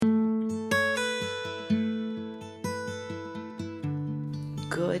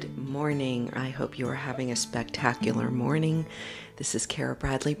Good morning. I hope you are having a spectacular morning. This is Kara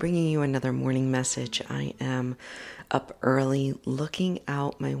Bradley bringing you another morning message. I am up early looking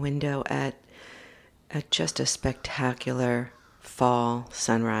out my window at just a spectacular fall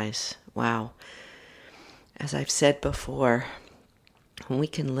sunrise. Wow. As I've said before, when we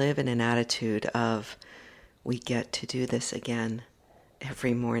can live in an attitude of we get to do this again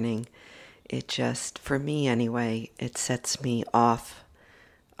every morning, it just, for me anyway, it sets me off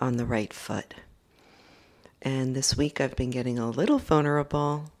on the right foot. And this week I've been getting a little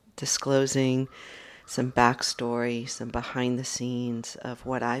vulnerable, disclosing some backstory, some behind the scenes of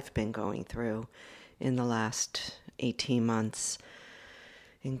what I've been going through in the last 18 months,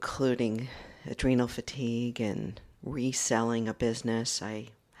 including adrenal fatigue and reselling a business I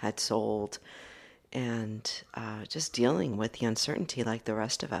had sold, and just dealing with the uncertainty like the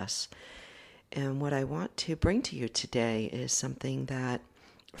rest of us. And what I want to bring to you today is something that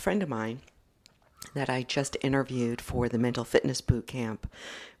a friend of mine that I just interviewed for the Mental Fitness Boot Camp,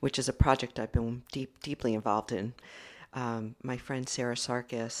 which is a project I've been deeply involved in. My friend Sarah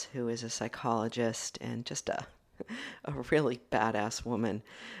Sarkis, who is a psychologist and just a really badass woman.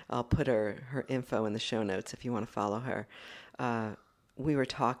 I'll put her info in the show notes if you want to follow her. We were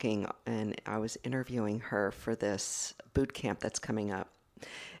talking and I was interviewing her for this boot camp that's coming up.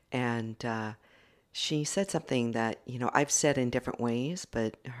 And she said something that, I've said in different ways,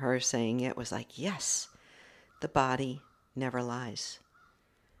 but her saying it was like, yes, the body never lies.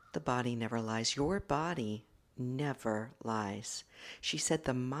 The body never lies. Your body never lies. She said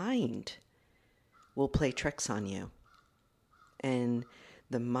the mind will play tricks on you, and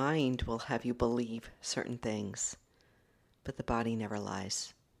the mind will have you believe certain things, but the body never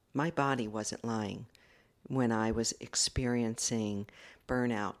lies. My body wasn't lying when I was experiencing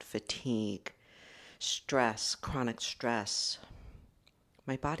burnout, fatigue, stress, chronic stress.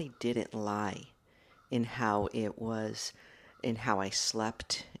 My body didn't lie in how it was, in how I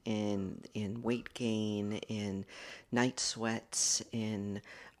slept, in weight gain, in night sweats, in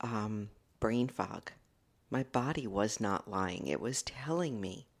brain fog. My body was not lying. It was telling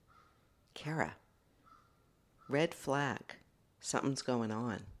me, Kara, red flag, something's going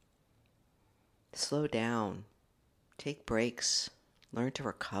on. Slow down, take breaks, learn to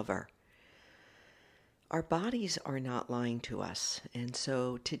recover. Our bodies are not lying to us, and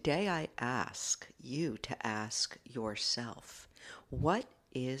so today I ask you to ask yourself, what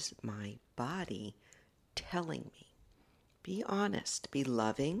is my body telling me? Be honest, be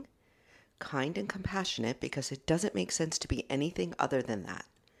loving, kind and compassionate, because it doesn't make sense to be anything other than that.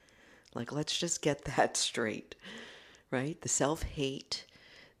 Like, let's just get that straight, right? The self-hate,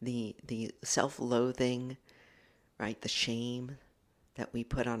 the self-loathing, right? The shame that we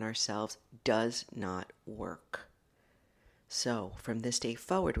put on ourselves does not work. So from this day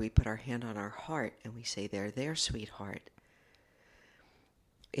forward, we put our hand on our heart and we say, there, sweetheart.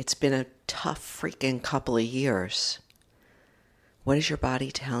 It's been a tough freaking couple of years. What is your body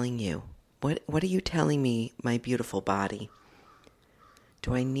telling you? What are you telling me, my beautiful body?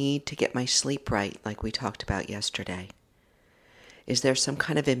 Do I need to get my sleep right, like we talked about yesterday? Is there some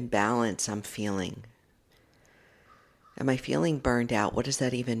kind of imbalance I'm feeling? Am I feeling burned out? What does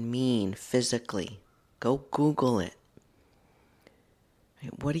that even mean physically? Go Google it.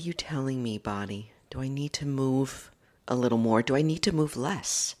 What are you telling me, body? Do I need to move a little more? Do I need to move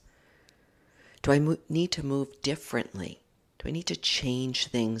less? Do I need to move differently? Do I need to change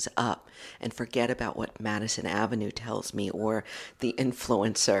things up and forget about what Madison Avenue tells me, or the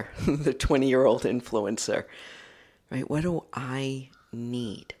influencer, the 20-year-old influencer? Right? What do I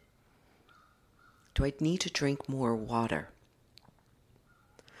need? Do I need to drink more water?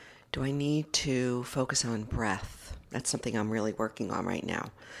 Do I need to focus on breath? That's something I'm really working on right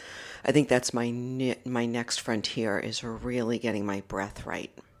now. I think that's my next frontier, is really getting my breath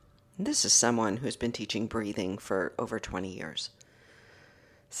right. And this is someone who's been teaching breathing for over 20 years.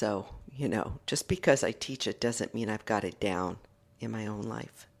 So, just because I teach it doesn't mean I've got it down in my own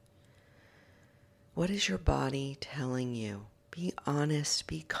life. What is your body telling you? Be honest,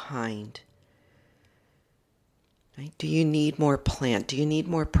 be kind. Right? Do you need more plant? Do you need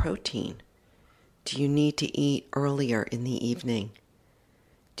more protein? Do you need to eat earlier in the evening?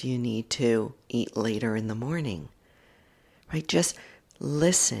 Do you need to eat later in the morning? Right? Just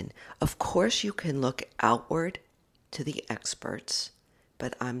listen. Of course you can look outward to the experts,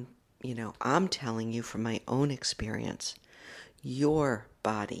 but I'm telling you from my own experience, your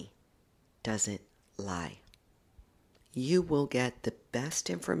body doesn't lie. You will get the best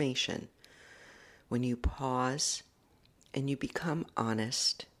information when you pause and you become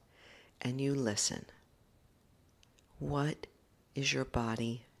honest and you listen. What is your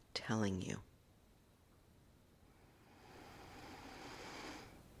body telling you?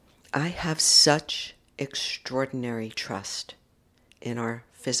 I have such extraordinary trust in our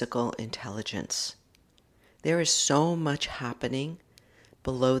physical intelligence. There is so much happening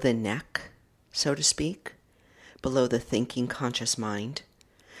below the neck, so to speak, below the thinking conscious mind.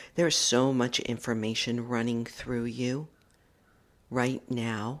 There is so much information running through you right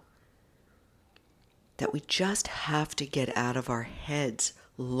now that we just have to get out of our heads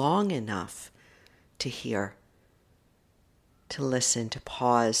long enough to hear, to listen, to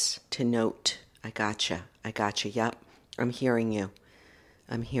pause, to note. I gotcha. Yep, I'm hearing you.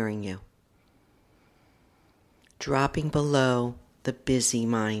 Dropping below the busy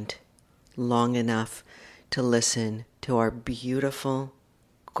mind long enough to listen to our beautiful,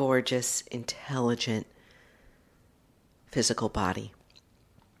 gorgeous, intelligent physical body.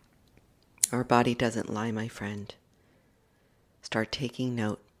 Our body doesn't lie, my friend. Start taking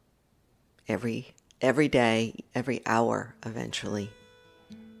note every day, every hour, eventually.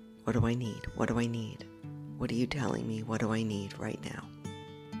 What do I need? What do I need? What are you telling me? What do I need right now?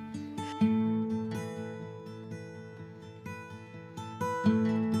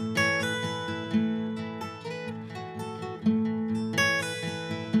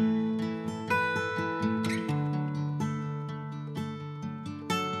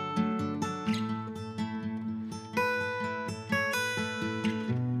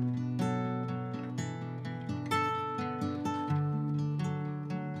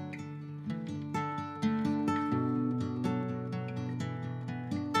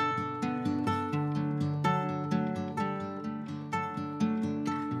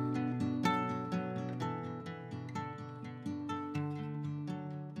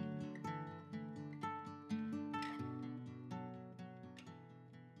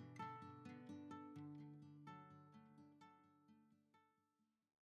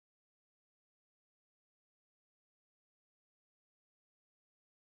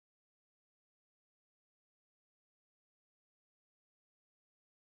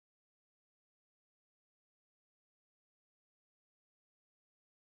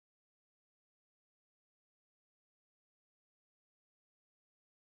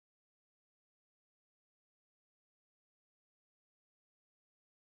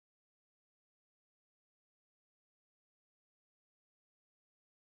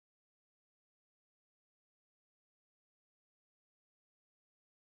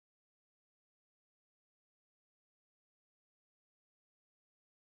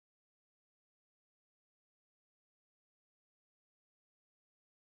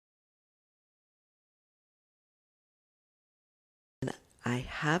 I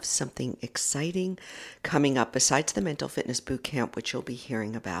have something exciting coming up besides the Mental Fitness Bootcamp, which you'll be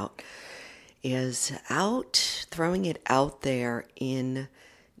hearing about, is throwing it out there in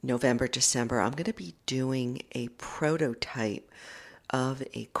November, December. I'm going to be doing a prototype of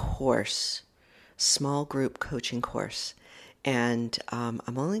a course, small group coaching course. And I'm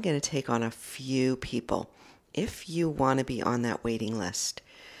only going to take on a few people. If you want to be on that waiting list,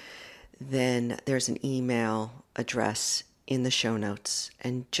 then there's an email address in the show notes,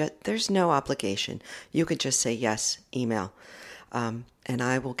 and there's no obligation. You could just say yes, email, and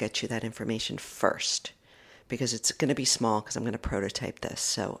I will get you that information first, because it's going to be small, because I'm going to prototype this.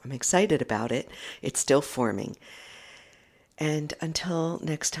 So I'm excited about it. It's still forming. And until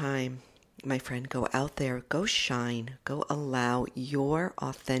next time, my friend, go out there, go shine, go allow your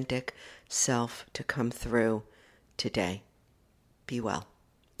authentic self to come through today. Be well.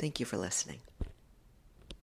 Thank you for listening.